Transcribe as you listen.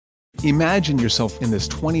Imagine yourself in this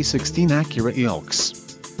 2016 Acura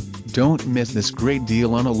ILX. Don't miss this great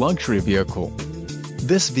deal on a luxury vehicle.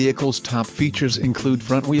 This vehicle's top features include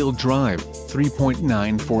front-wheel drive,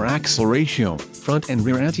 3.94 axle ratio, front and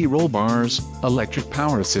rear anti-roll bars, electric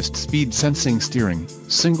power assist speed sensing steering,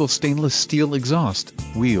 single stainless steel exhaust,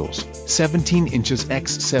 wheels, 17 inches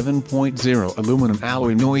x 7.0 aluminum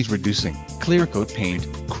alloy noise reducing, clear coat paint,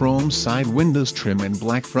 chrome side windows trim and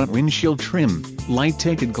black front windshield trim, light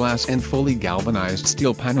tinted glass and fully galvanized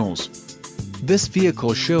steel panels. This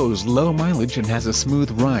vehicle shows low mileage and has a smooth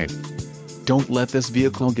ride. Don't let this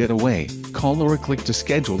vehicle get away. Call or click to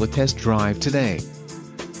schedule a test drive today.